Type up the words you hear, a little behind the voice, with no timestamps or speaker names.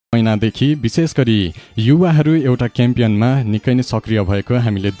महिनादेखि विशेष गरी युवाहरू एउटा क्याम्पेनमा निकै नै सक्रिय भएको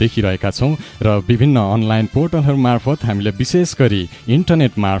हामीले देखिरहेका छौँ र विभिन्न अनलाइन पोर्टलहरू मार्फत हामीले विशेष गरी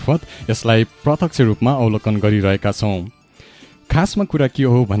इन्टरनेट मार्फत यसलाई प्रत्यक्ष रूपमा अवलोकन गरिरहेका छौँ। खासमा कुरा के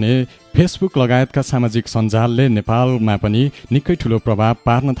हो भने फेसबुक लगायतका सामाजिक सञ्जालले नेपालमा पनि निकै ठुलो प्रभाव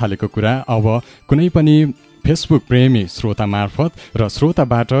पार्न थालेको कुरा अब कुनै पनि फेसबुक प्रेमी श्रोता मार्फत र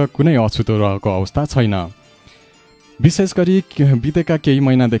श्रोताबाट कुनै अछुतो रहेको अवस्था छैन। विशेष गरी बितेका केही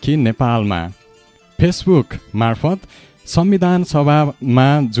महिनादेखि नेपालमा फेसबुक मार्फत संविधान सभामा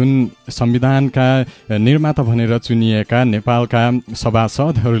जुन संविधानका निर्माता भनेर चुनिएका नेपालका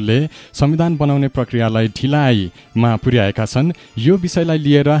सभासदहरूले संविधान बनाउने प्रक्रियालाई ढिलाइमा पुर्याएका छन्। यो विषयलाई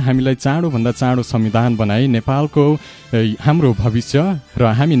लिएर हामीलाई चाँडोभन्दा चाँडो संविधान बनाई नेपालको हाम्रो भविष्य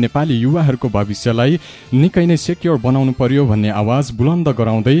र हामी नेपाली युवाहरूको भविष्यलाई निकै नै सेक्योर बनाउनु पर्यो भन्ने आवाज बुलन्द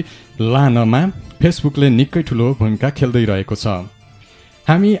गराउँदै लानमा फेसबुकले निकै ठुलो भूमिका खेल्दै रहेको छ।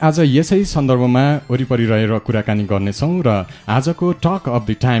 हामी आज यसै सन्दर्भमा वरिपरि रहेर कुराकानी गर्नेछौँ र आजको टक अफ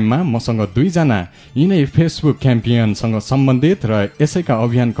द टाइममा मसँग दुईजना यिनै फेसबुक क्याम्पेनसँग सम्बन्धित र यसैका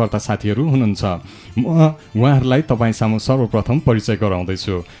अभियानकर्ता साथीहरू हुनुहुन्छ। म उहाँहरूलाई तपाईँ सामु सर्वप्रथम परिचय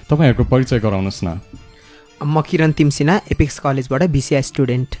गराउँदैछु। तपाईँहरूको परिचय गराउनुहोस् न। म किरण तिमसिना, एपेक्स कलेजबाट बिसिए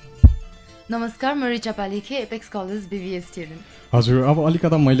स्टुडेन्ट। नमस्कार, म Richa Palikhe, apex college BBA student. हजुर, अब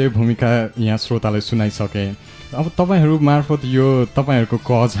अलिकता मैले भूमिका यहाँ श्रोतालाई सुनाइसकेँ। अब तपाईँहरू मार्फत यो तपाईँहरूको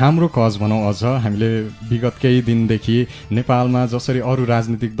कज, हाम्रो कज भनौँ, अझ हामीले विगत केही दिनदेखि नेपालमा जसरी अरू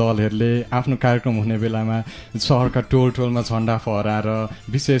राजनीतिक दलहरूले आफ्नो कार्यक्रम हुने बेलामा सहरका टोल टोलमा झन्डा फहराएर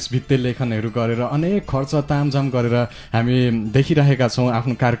विशेष भित्ते लेखनहरू गरेर अनेक खर्च तामझाम गरेर हामी देखिरहेका छौँ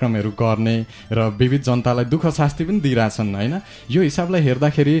आफ्नो कार्यक्रमहरू गर्ने र विविध जनतालाई दुःख शास्ति पनि दिइरहेछन् होइन। यो हिसाबलाई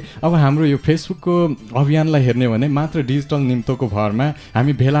हेर्दाखेरि अब हाम्रो यो फेसबुकको अभियानलाई हेर्ने भने मात्र डिजिटल निम्तोको भरमा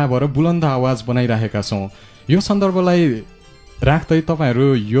हामी भेला भएर बुलन्द आवाज बनाइरहेका छौँ। यो सन्दर्भलाई राख्दै तपाईँहरू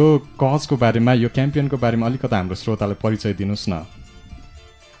यो कजको बारेमा, यो क्याम्पेनको बारेमा अलिकता हाम्रो श्रोतालाई परिचय दिनुहोस् न।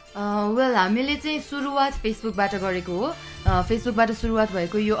 वेल, हामीले चाहिँ सुरुवात फेसबुकबाट गरेको हो। फेसबुकबाट सुरुवात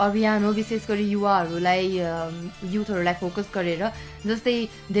भएको यो अभियान हो, विशेष गरी युवाहरूलाई, युथहरूलाई फोकस गरेर। जस्तै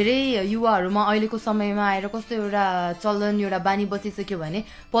धेरै युवाहरूमा अहिलेको समयमा आएर कस्तो एउटा चलन, एउटा बानी बसिसक्यो भने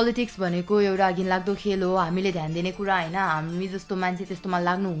पोलिटिक्स भनेको एउटा घिनलाग्दो खेल हो, हामीले ध्यान दिने कुरा होइन, हामी जस्तो मान्छे त्यस्तोमा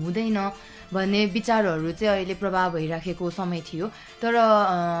लाग्नु हुँदैन भन्ने विचारहरू चाहिँ अहिले प्रभाव भइराखेको समय थियो। तर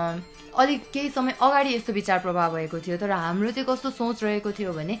अलिक केही समय अगाडि यस्तो विचार प्रभाव भएको थियो। तर हाम्रो चाहिँ कस्तो सोच रहेको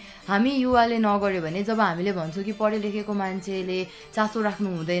थियो भने हामी युवाले नगर्यो भने, जब हामीले भन्छौँ कि पढे लेखेको मान्छेले चासो राख्नु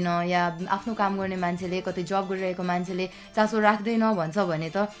हुँदैन या आफ्नो काम गर्ने मान्छेले, कतै जब गरिरहेको मान्छेले चासो राख्दैन भन्छ भने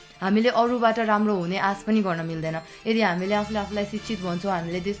त हामीले अरूबाट राम्रो हुने आश पनि गर्न मिल्दैन। यदि हामीले आफूलाई शिक्षित भन्छौँ,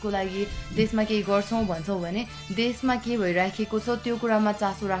 हामीले देशको लागि देशमा केही गर्छौँ भन्छौँ भने देशमा के भइराखेको छ त्यो कुरामा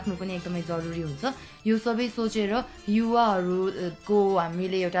चासो राख्नु पनि एकदमै जरुरी हुन्छ। यो सबै सोचेर युवाहरूको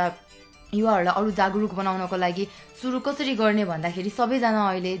हामीले एउटा युवाहरूलाई अरू जागरुक बनाउनको लागि सुरु कसरी गर्ने भन्दाखेरि सबैजना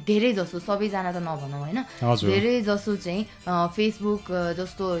अहिले धेरै जसो, सबैजना त नभनौँ होइन, धेरै जसो चाहिँ फेसबुक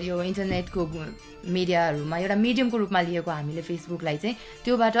जस्तो यो इन्टरनेटको मिडियाहरूमा एउटा मिडियमको रूपमा लिएको हामीले फेसबुकलाई चाहिँ,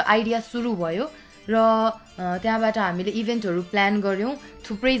 त्योबाट आइडिया सुरु भयो र त्यहाँबाट हामीले इभेन्टहरू प्लान गऱ्यौँ।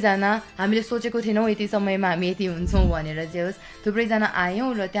 थुप्रैजना, हामीले सोचेको थिएनौँ यति समयमा हामी यति हुन्छौँ भनेर चाहिँ होस्, थुप्रैजना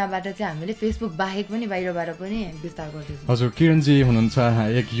आयौँ र त्यहाँबाट चाहिँ हामीले फेसबुक बाहेक पनि बाहिरबाट पनि विस्तार गर्दैछौँ। हजुर, किरणजी हुनुहुन्छ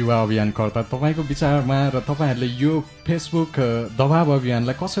एक युवा अभियानकर्ता। तपाईँको विचारमा र तपाईँहरूले यो फेसबुक दबाव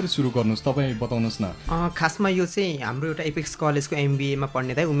अभियानलाई कसरी सुरु गर्नुहोस्, तपाईँ बताउनुहोस् न। खासमा यो चाहिँ हाम्रो एउटा एपेक्स कलेजको MBA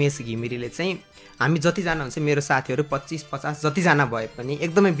पढ्ने दाइ उमेश घिमिरेले चाहिँ, हामी जतिजना हुन्छ मेरो साथीहरू 25-50 जतिजना भए पनि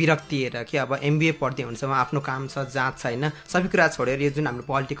एकदमै विरक्तिएर कि अब MBA पढ्दै हुन्छ, उहाँ आफ्नो काम छ, जाँच छैन, सबै कुरा छोडेर यो जुन हाम्रो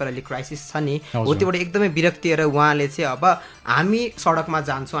पोलिटिकल अलिक क्राइसिस छ नि हो त्योबाट एकदमै विरक्तिएर उहाँले चाहिँ अब हामी सडकमा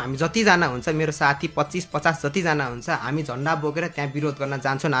जान्छौँ, हामी जतिजना हुन्छ मेरो साथी 25-50 जतिजना हुन्छ, हामी झन्डा बोकेर त्यहाँ विरोध गर्न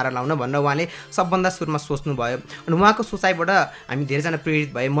जान्छौँ, नारा लाउन भनेर उहाँले सबभन्दा सुरुमा सोच्नुभयो। अनि उहाँको सोचाइबाट हामी धेरैजना प्रेरित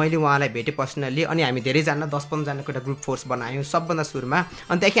भए। मैले उहाँलाई भेटेँ पर्सनली, अनि हामी धेरैजना 10-15जनाको एउटा ग्रुप फोर्स बनायौँ सबभन्दा सुरुमा।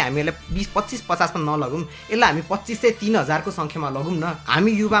 अनि त्यहाँदेखि हामीलाई 20-25-50 नलगौँ, यसलाई हामी 25-3000 को सङ्ख्यामा लगौँ न।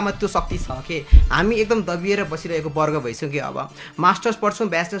 हामी युवामा त्यो शक्ति छ कि हामी एकदम दबिएर बसिरहेको वर्ग भइसक्यो कि अब मास्टर्स पढ्छौँ,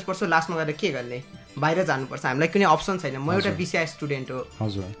 ब्याचलर्स पढ्छौँ, लास्टमा गएर के गर्ने, बाहिर जानुपर्छ, हामीलाई कुनै अप्सन छैन। म एउटा बिसिए स्टुडेन्ट हो,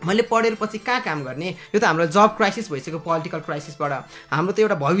 मैले पढेर पछि कहाँ काम गर्ने, यो त हाम्रो जब क्राइसिस भइसक्यो, पोलिटिकल क्राइसिसबाट हाम्रो त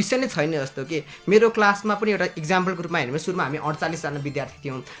एउटा भविष्य नै छैन जस्तो कि। मेरो क्लासमा पनि एउटा इक्जाम्पलको रूपमा हेर्नु, सुरुमा हामी 48जना विद्यार्थी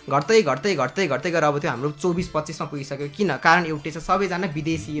थियौँ, घट्दै घट्दै घट्दै घट्दै गएर अब त्यो हाम्रो 24-25मा पुगिसक्यो। किन? कारण एउटै छ, सबैजना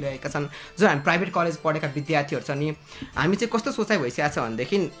विदेशी रहेका छन्। जो हामी प्राइभेट कलेज पढेका विद्यार्थीहरू छन् नि, हामी चाहिँ कस्तो सोचाइ भइसकेको छ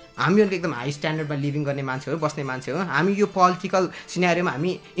भनेदेखि हामीहरूको एकदम हाई स्ट्यान्डर्डमा लिभिङ गर्ने मान्छे हो, बस्ने मान्छे हो। हामी यो पोलिटिकल सिनेरियोमा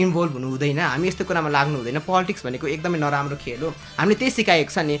हामी इन्भल्भ हुनु हुँदैन, हामी यस्तो कुरामा लाग्नु हुँदैन। पोलिटिक्स भनेको एकदमै नराम्रो खेल हो। हामीले त्यही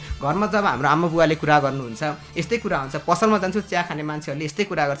सिकाएको छ नि। घरमा जब हाम्रो आमा बुवाले कुरा गर्नुहुन्छ यस्तै कुरा हुन्छ, पसलमा जान्छु चिया खाने मान्छेहरूले यस्तै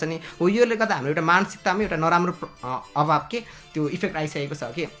कुरा गर्छ नि। हो योले गर्दा हाम्रो एउटा मानसिकतामा एउटा नराम्रो अभाव त्यो इफेक्ट आइसकेको छ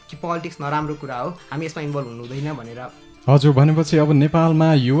कि पोलिटिक्स नराम्रो कुरा हो, हामी यसमा इन्भल्भ हुनु हुँदैन भनेर। हजुर, भनेपछि अब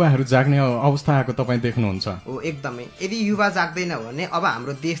नेपालमा युवाहरू जाग्ने अवस्था आएको तपाईँ देख्नुहुन्छ? हो, एकदमै। यदि युवा जाग्दैन भने अब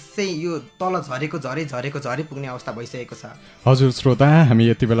हाम्रो देश चाहिँ यो तल झरे पुग्ने अवस्था भइसकेको छ। हजुर श्रोता, हामी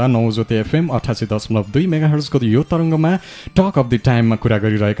यति बेला 9 ज्योति FM 88.2 मेगाहर्जको यो तरङ्गमा टक अफ द टाइममा कुरा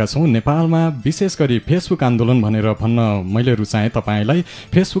गरिरहेका छौँ। नेपालमा विशेष गरी फेसबुक आन्दोलन भनेर भन्न मैले रुचाएँ तपाईँलाई।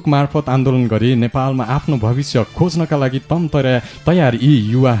 फेसबुक मार्फत आन्दोलन गरी नेपालमा आफ्नो भविष्य खोज्नका लागि तयार यी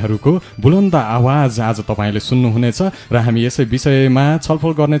युवाहरूको बुलन्द आवाज आज तपाईँले सुन्नुहुनेछ र हामी यसै विषयमा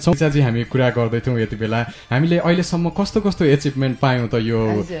छलफल गर्नेछौँ। जी हामी कुरा गर्दैथ्यौँ यति बेला हामीले अहिलेसम्म कस्तो एचिभमेन्ट पायौँ त यो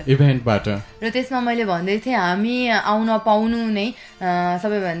इभेन्टबाट, र त्यसमा मैले भन्दै थिएँ हामी आउन पाउनु नै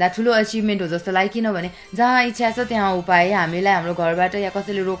सबैभन्दा ठुलो अचिभमेन्ट हो जस्तो लाग्यो। किनभने जहाँ इच्छा छ त्यहाँ उपाय हामीलाई हाम्रो घरबाट या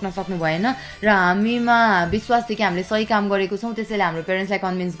कसैले रोक्न सक्नु भएन र हामीमा विश्वास थियो कि हामीले सही काम गरेको छौँ, त्यसैले हाम्रो पेरेन्ट्सलाई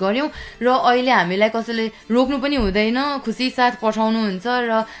कन्भिन्स गऱ्यौँ र अहिले हामीलाई कसैले रोक्नु पनि हुँदैन, खुसी साथ पठाउनुहुन्छ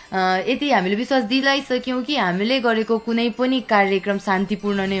र यति हामीले विश्वास दिलाइसक्यौँ कि हामीले गरेको कुनै पनि कार्यक्रम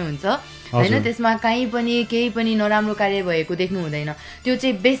शान्तिपूर्ण नै हुन्छ होइन, त्यसमा कहीँ पनि केही पनि नराम्रो कार्य भएको देख्नु हुँदैन। त्यो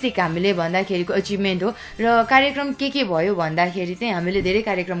चाहिँ बेसिक हामीले भन्दाखेरिको अचिभमेन्ट हो। र कार्यक्रम के भयो भन्दाखेरि चाहिँ हामीले धेरै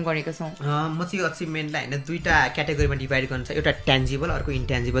कार्यक्रम गरेका छौँ। म चाहिँ अचिभमेन्टलाई होइन दुईवटा क्याटेगोरीमा डिभाइड गर्नु छ, एउटा ट्यान्जिबल अर्को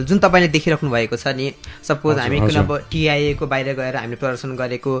इन्ट्यान्जिबल। जुन तपाईँले देखिराख्नु भएको छ नि, सपोज हामी कुनै अब टिआइएको बाहिर गएर हामीले प्रदर्शन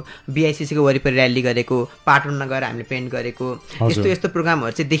गरेको, बिआइसिसीको वरिपरि र्याली गरेको, पाटनमा गएर हामीले पेन्ट गरेको, यस्तो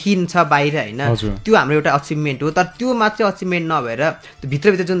प्रोग्रामहरू चाहिँ देखिन्छ बाहिर होइन, त्यो हाम्रो एउटा अचिभमेन्ट हो। तर त्यो मात्रै अचिभमेन्ट नभएर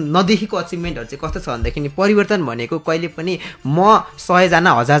भित्रभित्र जुन नदेखेको अचिभमेन्टहरू चाहिँ कस्तो छ भनेदेखि परिवर्तन भनेको कहिले पनि म 100 जना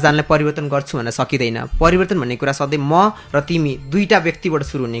 1000 जनालाई परिवर्तन गर्छु भन्न सकिँदैन। परिवर्तन भन्ने कुरा सधैँ म र तिमी दुईटा व्यक्तिबाट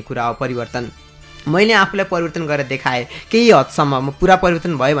सुरु हुने कुरा हो। परिवर्तन मैले आफूलाई परिवर्तन गरेर देखाएँ, केही हदसम्म म पुरा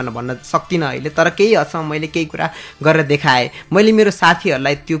परिवर्तन भयो भनेर भन्न सक्दिनँ अहिले, तर केही हदसम्म मैले केही कुरा गरेर देखाएँ। मैले मेरो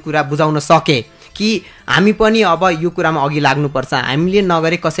साथीहरूलाई त्यो कुरा बुझाउन सकेँ कि हामी पनि अब यो कुरामा अघि लाग्नुपर्छ, हामीले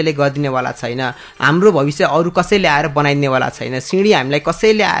नगरे कसैले गरिदिनेवाला छैन, हाम्रो भविष्य अरू कसैले आएर बनाइदिनेवाला छैन, सिँढी हामीलाई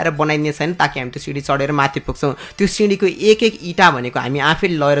कसैले आएर बनाइदिने छैन ताकि हामी त्यो सिँढी चढेर माथि पुग्छौँ। त्यो सिँढीको एक एक इँटा भनेको हामी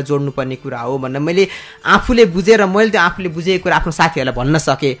आफैले लगेर जोड्नुपर्ने कुरा हो भनेर मैले आफूले बुझेर मैले त्यो आफूले बुझेको कुरा आफ्नो साथीहरूलाई भन्न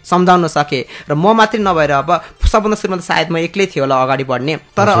सकेँ, सम्झाउन सकेँ। र म मात्रै नभएर अब सबभन्दा सुरुमा त सायद म एक्लै थिएँ होला अगाडि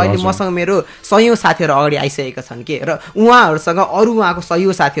बढ्ने, तर अहिले मसँग मेरो 100औं साथीहरू अगाडि आइसकेका छन् के, र उहाँहरूसँग अरू उहाँको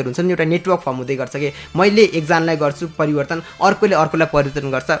 100औं साथीहरू हुन्छन्, एउटा नेटवर्क फर्म हुँदै गर्छ कि मैले एकजनालाई गर्छु परिवर्तन, अर्कोले अर्कोलाई परिवर्तन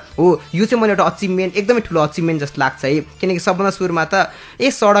गर्छ। हो, यो चाहिँ मलाई एउटा अचिभमेन्ट, एकदमै ठुलो अचिभमेन्ट जस्तो लाग्छ है। किनकि सबभन्दा सुरुमा त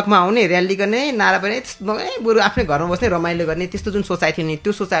सडकमा आउने, र्याली गर्ने, नारा पनि बरु आफ्नै घरमा बस्ने, रमाइलो गर्ने, त्यस्तो जुन सोचाइ थियो नि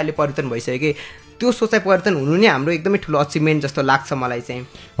त्यो सोचाइ अहिले परिवर्तन भइसक्यो कि त्यो सोचाइ परिवर्तन हुनु नै हाम्रो एकदमै ठुलो अचिभमेन्ट जस्तो लाग्छ मलाई चाहिँ।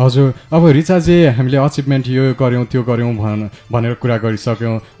 हजुर, अब रिचाजी हामीले अचिभमेन्ट यो गऱ्यौँ त्यो गऱ्यौँ भनेर कुरा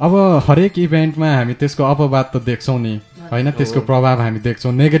गरिसक्यौँ। अब हरेक इभेन्टमा हामी त्यसको अपवाद त देख्छौँ नि होइन, त्यसको प्रभाव हामी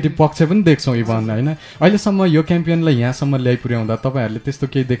देख्छौँ, नेगेटिभ पक्ष पनि देख्छौँ इभन होइन। अहिलेसम्म यो क्याम्पेनलाई यहाँसम्म ल्याइपुर्याउँदा तपाईँहरूले त्यस्तो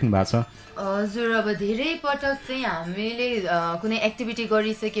केही देख्नु भएको छ? हजुर, अब धेरै पटक चाहिँ हामीले कुनै एक्टिभिटी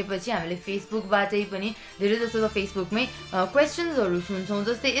गरिसकेपछि हामीले फेसबुकबाटै पनि धेरै जस्तो त फेसबुकमै क्वेसन्सहरू सुन्छौँ,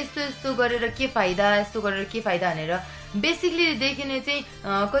 जस्तै यस्तो गरेर के फाइदा, यस्तो गरेर के फाइदा भनेर बेसिकली देखिने चाहिँ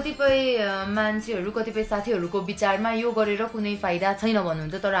कतिपय मान्छेहरू, कतिपय साथीहरूको विचारमा यो गरेर कुनै फाइदा छैन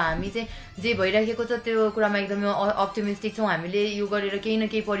भन्नुहुन्छ, तर हामी चाहिँ जे भइराखेको छ त्यो कुरामा एकदमै अप्टिमिस्टिक छौँ। हामीले यो गरेर केही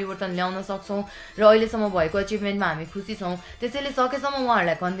न केही परिवर्तन ल्याउन सक्छौँ र अहिलेसम्म भएको अचिभमेन्टमा हामी खुसी छौँ, त्यसैले सकेसम्म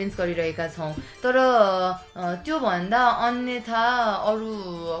उहाँहरूलाई कन्भिन्स गरिरहेका छौँ। तर त्योभन्दा अन्यथा अरू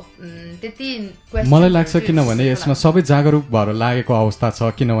त्यति मलाई लाग्छ, किनभने यसमा सबै जागरुक भएर लागेको अवस्था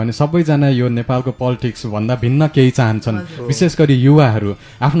छ, किनभने सबैजना यो नेपालको पोलिटिक्स भन्दा भिन्न केही चाहन्छन्। विशेष गरी युवाहरू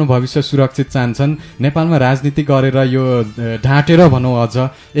आफ्नो भविष्य सुरक्षित चाहन्छन्। नेपालमा राजनीति गरेर यो ढाँटेर भनौँ, अझ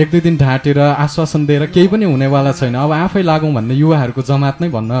 1-2 दिन ढाँटेर आश्वासन दिएर केही पनि हुनेवाला छैन। अब आफै लागौँ भन्ने युवाहरूको जमात नै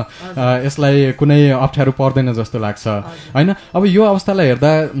भन्न यसलाई कुनै अप्ठ्यारो पर्दैन जस्तो लाग्छ होइन। अब यो अवस्थालाई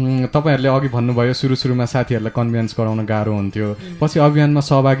हेर्दा तपाईँहरूले अघि भन्नुभयो सुरुमा साथीहरूलाई कन्भिन्स गराउन गाह्रो हुन्थ्यो, पछि अभियानमा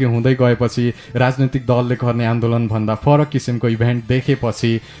सहभागी हुँदै गएपछि राजनैतिक दलले गर्ने आन्दोलन भन्दा फरक किसिमको इभेन्ट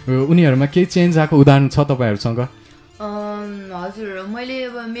देखेपछि उनीहरूमा केही चेन्ज आएको उदाहरण छ तपाईँहरूसँग? हजुर, मैले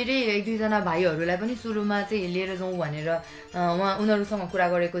अब मेरै 1-2 जना भाइहरूलाई पनि सुरुमा चाहिँ लिएर जाउँ भनेर उनीहरूसँग कुरा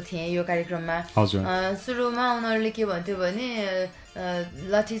गरेको थिएँ यो कार्यक्रममा। सुरुमा उनीहरूले के भन्थ्यो भने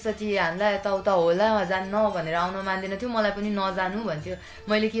लट्ठीसट्ठी हान्दा यताउता होला, जान्न भनेर आउन मान्दैन थियो, मलाई पनि नजानु भन्थ्यो।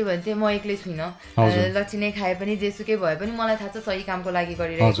 मैले के भन्थेँ, म एक्लै छुइनँ, लट्ठी नै खाए पनि जेसुकै भए पनि मलाई थाहा छ सही कामको लागि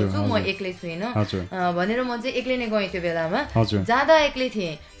गरिरहेको छु, म एक्लै छुइनँ भनेर म चाहिँ एक्लै नै गएँ। त्यो बेलामा जाँदा एक्लै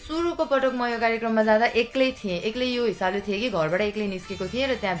थिएँ, सुरुको पटक म यो कार्यक्रममा जाँदा एक्लै थिएँ, एक्लै यो हिसाबले थिएँ कि घरबाट एक्लै निस्केको थिएँ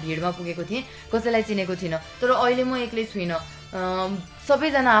र त्यहाँ भिडमा पुगेको थिएँ, कसैलाई चिनेको थिइनँ। तर अहिले म एक्लै छुइनँ,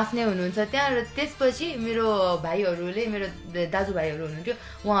 सबैजना आफ्नै हुनुहुन्छ त्यहाँ। र त्यसपछि मेरो भाइहरूले, मेरो दाजुभाइहरू हुनुहुन्थ्यो,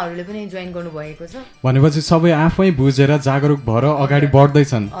 उहाँहरूले पनि जोइन गर्नुभएको छ। भनेपछि सबै आफै बुझेर जागरुक भएर अगाडि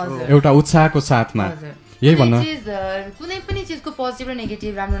बढ्दैछन् एउटा उत्साहको साथमा। यही भन्न कुनै पनि चिजको पोजिटिभ र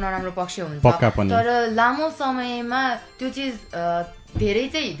नेगेटिभ, राम्रो नराम्रो पक्ष हुन्छ, पक्का पनि। तर लामो समयमा त्यो चिज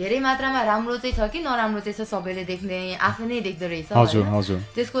धेरै मात्रामा राम्रो चाहिँ छ कि नराम्रो चाहिँ छ, सबैले देख्ने आफै नै देख्दो रहेछ। हजुर हजुर।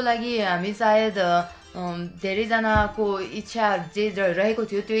 त्यसको लागि हामी सायद धेरैजनाको इच्छा जे रहेको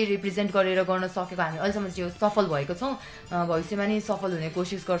थियो त्यही रिप्रेजेन्ट गरेर गर्न सकेको हामी अहिलेसम्म चाहिँ सफल भएको छौँ, भविष्यमा नि सफल हुने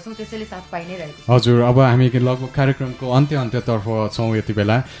कोसिस गर्छौँ, त्यसैले साथ पाइ नै रहेको छ। हजुर, अब हामी लगभग कार्यक्रमको अन्त्यतर्फ छौँ यति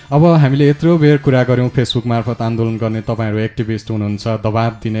बेला। अब हामीले यत्रो बेर कुरा गऱ्यौँ फेसबुक मार्फत आन्दोलन गर्ने तपाईँहरू एक्टिभिस्ट हुनुहुन्छ,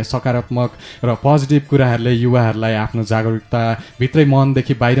 दबाब दिने सकारात्मक र पोजिटिभ कुराहरूले युवाहरूलाई आफ्नो जागरुकता भित्रै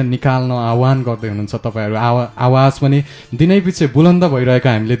मनदेखि बाहिर निकाल्न आह्वान गर्दै हुनुहुन्छ। तपाईँहरू आवाज पनि दिनैपिछे बुलन्द भइरहेको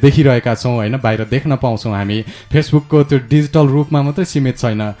हामीले देखिरहेका छौँ होइन, बाहिर देख्न पाउँछौँ हामी। फेसबुकको त्यो डिजिटल रूपमा मात्रै सीमित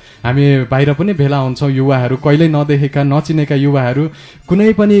छैन, हामी बाहिर पनि भेला हुन्छौँ, युवाहरू कहिल्यै नदेखेका नचिनेका युवाहरू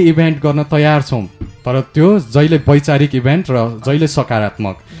कुनै पनि इभेन्ट गर्न तयार छौँ, तर त्यो जहिले वैचारिक इभेन्ट र जहिले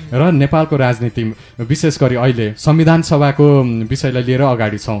सकारात्मक। र नेपालको राजनीति विशेष गरी अहिले संविधान सभाको विषयलाई लिएर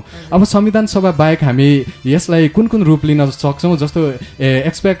अगाडि छौँ। अब संविधान सभा बाहेक हामी यसलाई कुन कुन रूप लिन सक्छौँ, जस्तो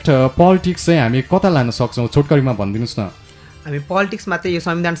एक्सपेक्ट पोलिटिक्स चाहिँ हामी कता लान सक्छौँ, छोटकरीमा भनिदिनुहोस् न। हामी पोलिटिक्स मात्रै, यो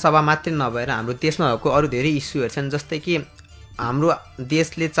संविधान सभा मात्रै नभएर हाम्रो देशमा भएको अरू धेरै इस्युहरू छन्, जस्तै कि हाम्रो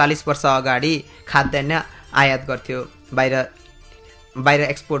देशले 40 वर्ष अगाडि खाद्यान्न आयात गर्थ्यो, बाहिर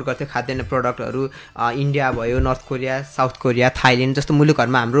एक्सपोर्ट गर्थ्यो खाद्यान्न प्रडक्टहरू। इन्डिया भयो, north Korea, south Korea, Thailand जस्तो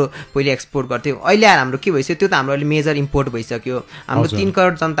मुलुकहरूमा हाम्रो पहिले एक्सपोर्ट गर्थ्यो। अहिले आएर हाम्रो के भइसक्यो, त्यो त हाम्रो अहिले मेजर इम्पोर्ट भइसक्यो। हाम्रो 3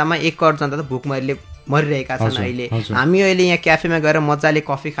 करोड जनतामा 1 करोड जनता त भुकमरीले मरिरहेका छन् अहिले। हामी अहिले यहाँ क्याफेमा गएर मजाले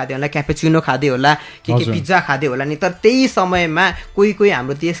कफी खाँदै होला, क्यापेचिनो खाँदै होला, के पिज्जा खाँदै होला नि, तर त्यही समयमा कोही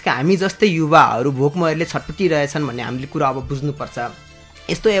हाम्रो देशका हामी जस्तै युवाहरू भोकमरीले छटपटिरहेछन् भन्ने हामीले कुरा अब बुझ्नुपर्छ।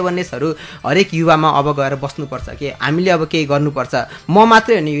 यस्तो एवेरनेसहरू हरेक युवामा अब गएर बस्नुपर्छ कि हामीले अब केही गर्नुपर्छ। म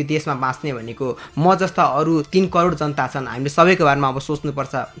मात्रै होइन यो देशमा बाँच्ने भनेको, म जस्ता अरू 3 करोड जनता छन्, हामीले सबैको बारेमा अब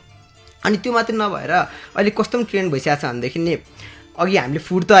सोच्नुपर्छ। अनि त्यो मात्रै नभएर अहिले कस्तो ट्रेन्ड भइसकेको छ भनेदेखि नि, अघि हामीले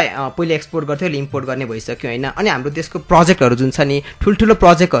फुड त पहिले एक्सपोर्ट गर्थ्यो, अहिले इम्पोर्ट गर्ने भइसक्यो होइन। अनि हाम्रो देशको प्रोजेक्टहरू जुन छ नि, ठुल्ठुलो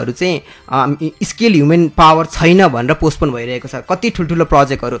प्रोजेक्टहरू चाहिँ स्किल ह्युमन पावर छैन भनेर पोस्टपोन भइरहेको छ, कति ठुल्ठुलो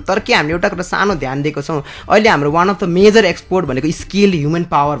प्रोजेक्टहरू। तर के हामीले एउटा कुरा सानो ध्यान दिएको छौँ, अहिले हाम्रो one of the major export भनेको स्किल ह्युमन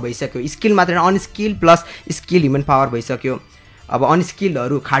पावर भइसक्यो। स्किल मात्र unskilled plus skill human power भइसक्यो। अब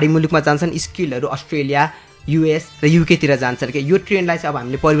अनस्किलहरू खाडी मुलुकमा जान्छन्, स्किलहरू अस्ट्रेलिया, युएस र युकेतिर जान्छ कि यो ट्रेन्डलाई चाहिँ अब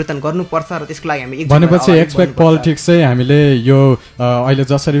हामीले परिवर्तन गर्नुपर्छ र त्यसको लागि हामी भनेपछि एक्सपेक्ट पोलिटिक्स चाहिँ हामीले यो अहिले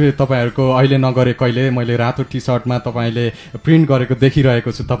जसरी तपाईँहरूको अहिले नगरे कहिले मैले रातो टी सर्टमा तपाईँले प्रिन्ट गरेको देखिरहेको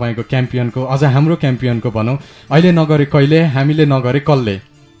छु तपाईँको क्याम्पियनको, अझ हाम्रो क्याम्पियनको भनौँ, अहिले नगरे कहिले हामीले नगरे कसले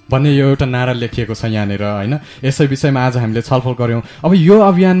भन्ने यो एउटा नारा लेखिएको छ यहाँनिर होइन। यसै विषयमा आज हामीले छलफल गऱ्यौँ। अब यो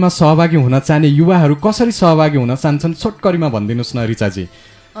अभियानमा सहभागी हुन चाहने युवाहरू कसरी सहभागी हुन चाहन्छन्, छोटकरीमा भनिदिनुहोस् न रिचाजी।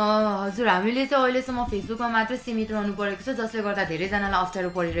 हजुर, हामीले चाहिँ अहिलेसम्म फेसबुकमा मात्रै सीमित रहनु परेको छ, जसले गर्दा धेरैजनालाई अप्ठ्यारो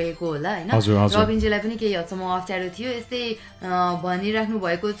परिरहेको होला होइन। रविनजीलाई पनि केही हदसम्म अप्ठ्यारो थियो, यस्तै भनिराख्नु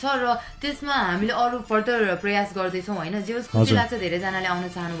भएको छ र त्यसमा हामीले अरू फर्दर प्रयास गर्दैछौँ होइन। जे होस्, खुसी लाग्छ धेरैजनाले आउन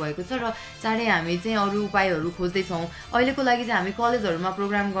चाहनु भएको छ र चाँडै हामी चाहिँ अरू उपायहरू खोज्दैछौँ। अहिलेको लागि चाहिँ हामी कलेजहरूमा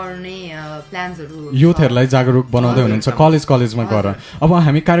प्रोग्राम गर्ने प्लान्सहरू, युथहरूलाई जागरुक बनाउँदै हुनुहुन्छ कलेजमा गएर। अब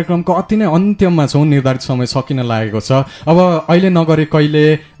हामी कार्यक्रमको अति नै अन्त्यमा छौँ, निर्धारित समय सकिन लागेको छ। अब अहिले नगरे कहिले,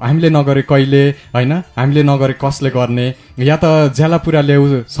 हामीले नगरे कहिले होइन, हामीले नगरे कसले गर्ने, या त ज्याला पुरा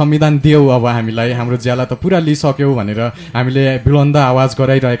ल्याऊ, संविधान दियौ अब हामीलाई, हाम्रो ज्याला त पुरा लिइसक्यौ भनेर हामीले बुलन्द आवाज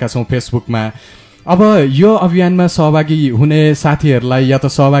गराइरहेका छौँ फेसबुकमा। अब यो अभियानमा सहभागी हुने साथीहरूलाई या त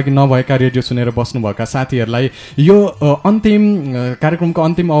सहभागी नभएका रेडियो सुनेर बस्नुभएका साथीहरूलाई यो अन्तिम कार्यक्रमको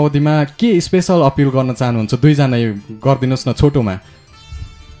अन्तिम अवधिमा के स्पेसल अपिल गर्न चाहनुहुन्छ, 2 जना गरिदिनुहोस् न छोटोमा।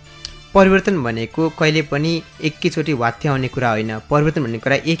 परिवर्तन भनेको कहिले पनि एकैचोटि वात्य आउने कुरा होइन। परिवर्तन भन्ने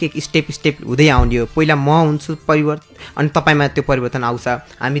कुरा एक स्टेप हुँदै आउने हो। पहिला म हुन्छु परिवर्तन, अनि तपाईँमा त्यो परिवर्तन आउँछ।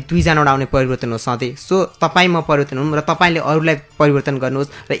 हामी 2 जनाबाट आउने परिवर्तन हो सधैँ। सो तपाईँ म परिवर्तन हौँ र तपाईँले अरूलाई परिवर्तन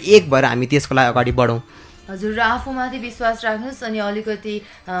गर्नुहोस् र एक भएर हामी देशको लागि अगाडि बढौँ। हजुर, र आफूमाथि विश्वास राख्नुहोस् अनि अलिकति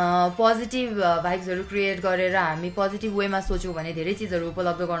पोजिटिभ भाइब्सहरू क्रिएट गरेर हामी पोजिटिभ वेमा सोच्यौँ भने धेरै चिजहरू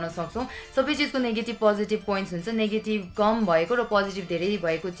उपलब्ध गर्न सक्छौँ। सबै चिजको नेगेटिभ पोजिटिभ पोइन्ट्स हुन्छ। नेगेटिभ कम भएको र पोजिटिभ धेरै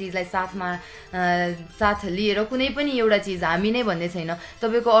भएको चिजलाई साथ लिएर कुनै पनि एउटा चिज हामी नै भन्ने छैन।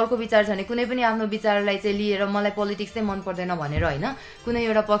 तपाईँको अर्को विचार छ भने कुनै पनि आफ्नो विचारलाई चाहिँ लिएर मलाई पोलिटिक्स चाहिँ मन पर्दैन भनेर होइन, कुनै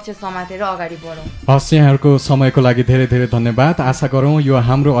एउटा पक्ष समातेर अगाडि बढौँ। हस्, यहाँहरूको समयको लागि धेरै धेरै धन्यवाद। आशा गरौँ यो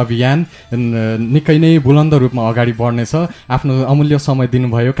हाम्रो अभियान निकै नै बुलन्द ज्वलन्त रूपमा अगाडि बढ्नेछ। आफ्नो अमूल्य समय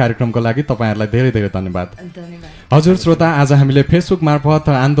दिनुभयो कार्यक्रमको लागि, तपाईँहरूलाई धेरै धेरै धन्यवाद। धन्यवाद। हजुर श्रोता, आज हामीले फेसबुक मार्फत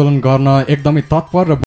आन्दोलन गर्न एकदमै तत्पर र